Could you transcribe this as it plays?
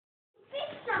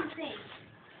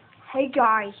Hey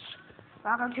guys,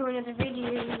 welcome to another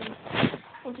video,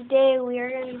 and today we are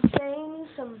going to be saying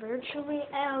some virtual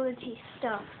reality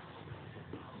stuff.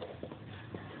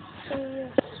 So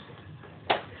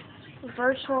yes,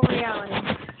 virtual reality.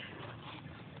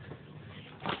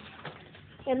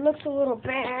 It looks a little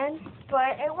bad,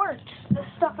 but it worked. This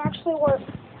stuff actually worked.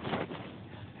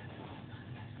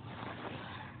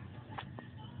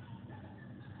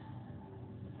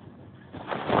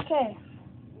 Okay.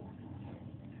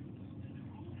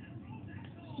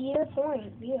 Cedar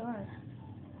Point, VR.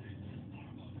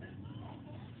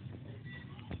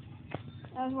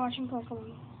 I was watching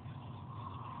Pokemon.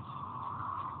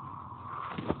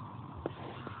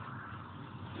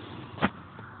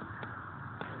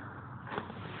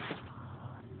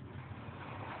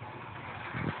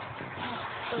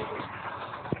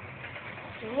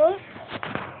 Look.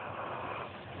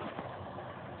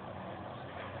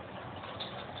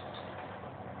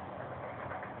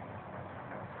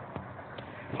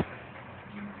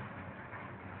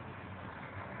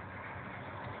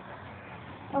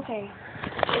 Okay.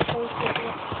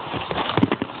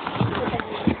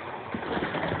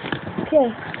 Okay.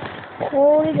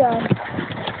 Holy God.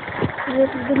 This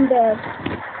has been bad.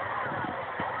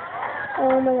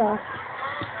 Oh my God.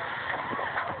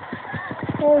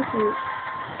 Oh shoot.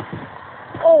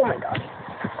 Oh my God.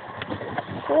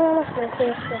 Oh, that's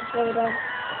really bad.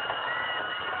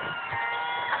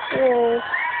 Whoa.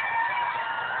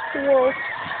 Whoa.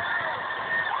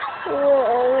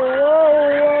 Whoa.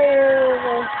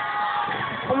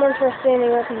 I'm gonna try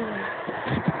standing up and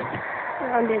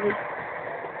I'm dizzy.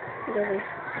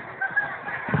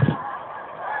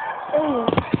 Oh,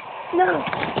 no,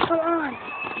 come on.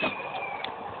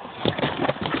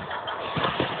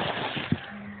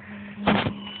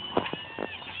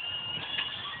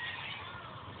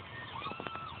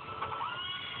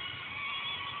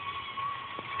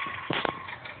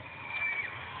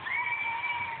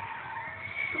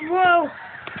 Whoa.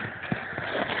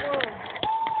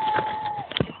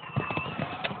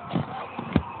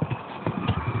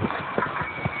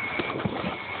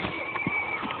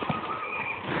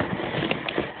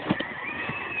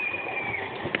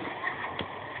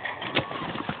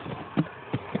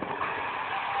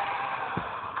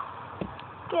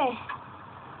 Okay.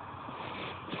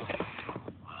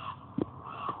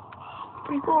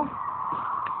 Pretty cool.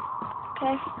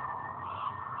 Okay.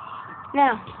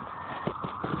 Now,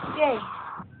 yay.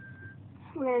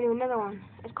 We're gonna do another one.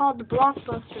 It's called the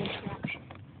Blockbuster attraction.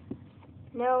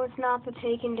 No, it's not the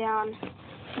taken down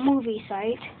movie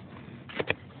site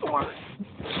or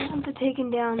the taken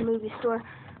down movie store,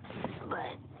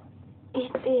 but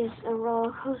it is a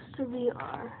roller coaster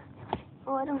VR.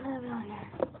 Oh, I don't have it on there.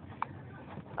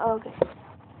 Okay.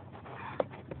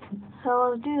 So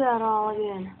let's do that all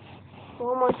again.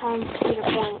 One more time to Cedar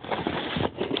Point.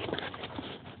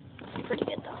 Pretty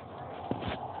good though.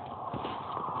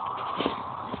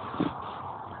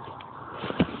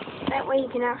 That way you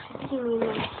can actually see me in the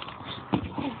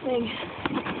thing.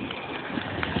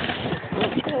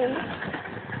 Okay.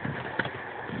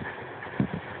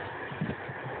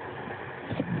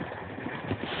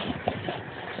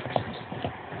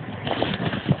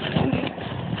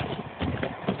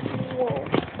 Whoa.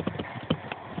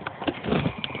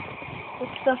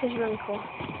 This stuff is really cool.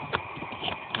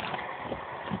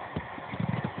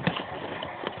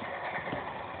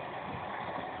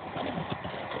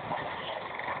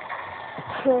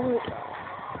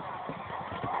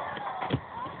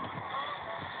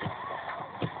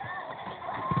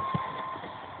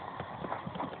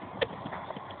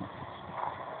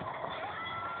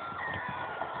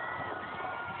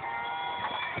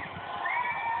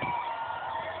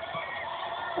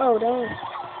 Oh, dang.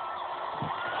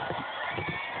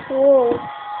 Whoa.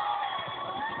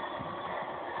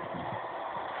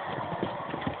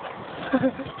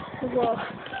 Whoa.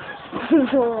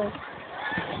 Whoa.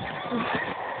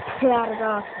 That is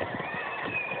off.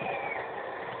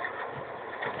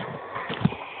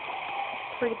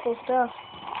 Pretty cool stuff.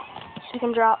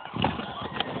 Chicken drop.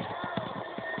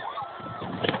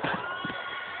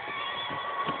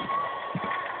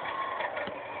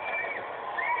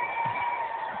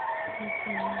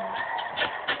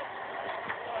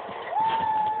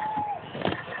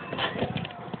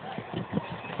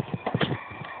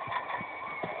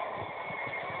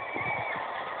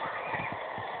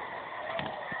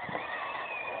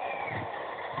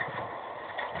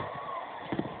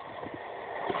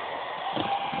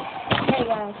 Hey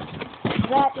guys,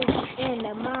 that is the end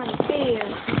of my video.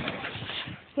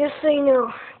 Just so you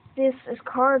know, this is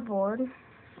cardboard.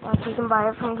 Like you can buy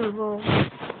it from Google.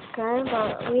 Okay,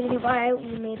 but we didn't buy it,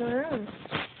 we made our own.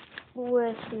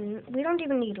 with, we don't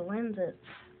even need lenses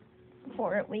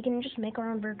for it. We can just make our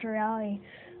own virtual reality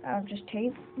out of just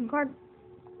tape and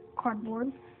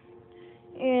cardboard.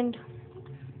 And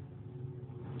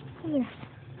yeah.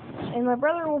 And my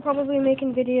brother will probably be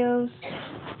making videos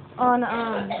on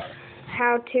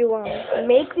how to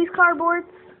make these cardboard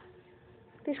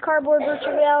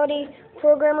virtual reality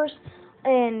programmers.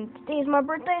 And today's my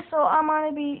birthday, so I'm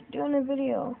gonna be doing a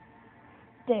video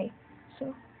day.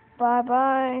 So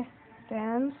bye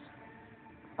fans.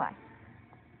 Bye.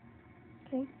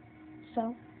 Okay.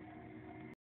 So